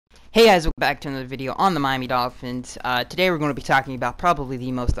Hey guys, welcome back to another video on the Miami Dolphins. Today we're going to be talking about probably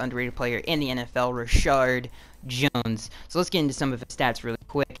the most underrated player in the NFL, Reshad Jones. So let's get into some of his stats really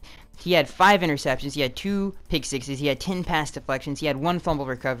quick. He had 5 interceptions, he had 2 pick sixes, he had 10 pass deflections, he had 1 fumble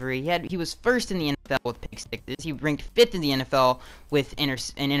recovery, he was first in the NFL with pick sixes, he ranked 5th in the NFL with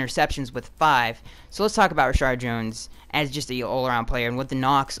interceptions with 5. So let's talk about Reshad Jones as just a all-around player and what the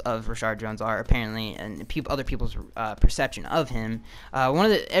knocks of Reshad Jones are apparently, and other people's perception of him.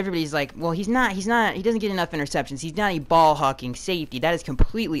 Everybody's like, well, he doesn't get enough interceptions, he's not a ball-hawking safety. That is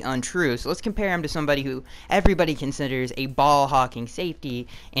completely untrue. So let's compare him to somebody who everybody considers a ball-hawking safety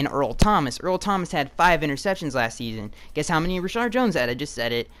in Earl Thomas. Earl Thomas had 5 interceptions last season. Guess how many Reshad Jones had? I just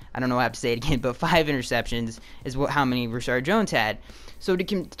said it. I don't know why I have to say it again, but 5 interceptions is how many Reshad Jones had. So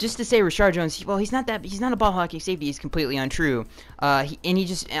just to say Reshad Jones, well, he's not a ball hawking safety, is completely untrue. Talking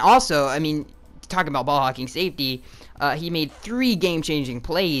about ball hawking safety, he made 3 game-changing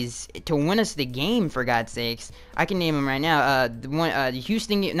plays to win us the game. For God's sakes, I can name them right now.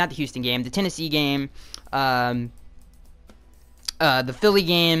 The Tennessee game, the Philly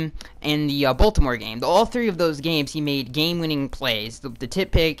game, and the Baltimore game. All 3 of those games, he made game-winning plays. The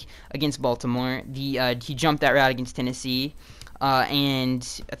tip pick against Baltimore, he jumped that route against Tennessee. And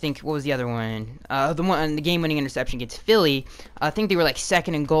I think, what was the other one? The game-winning interception against Philly. I think they were like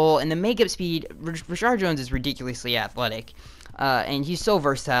 2nd and goal. And the makeup speed, Reshad Jones is ridiculously athletic. And he's so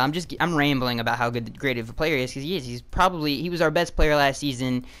versatile. I'm rambling about how great of a player he is, because he is. He was our best player last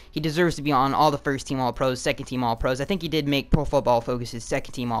season. He deserves to be on all the first-team All-Pros, second-team All-Pros. I think he did make Pro Football Focus's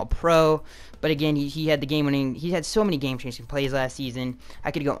second-team All-Pro. But again, he had he had so many game-changing plays last season. I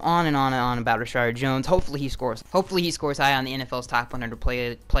could go on and on and on about Reshad Jones. Hopefully he scores high on the NFL's top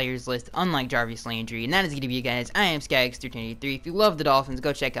 100 players list, unlike Jarvis Landry. And that is going to be it, guys. I am Skaggs1383. If you love the Dolphins,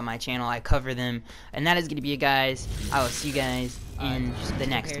 go check out my channel. I cover them. And that is going to be it, guys. I will see you guys in the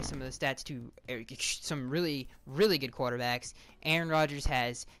next one. Compare some of the stats to some really, really good quarterbacks. Aaron Rodgers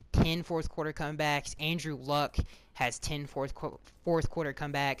has 10 fourth-quarter comebacks. Andrew Luck has 10 fourth-quarter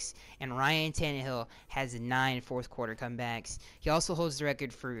comebacks. And Ryan Tannehill has 9 fourth-quarter comebacks. He also holds the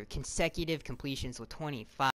record for consecutive completions with 25.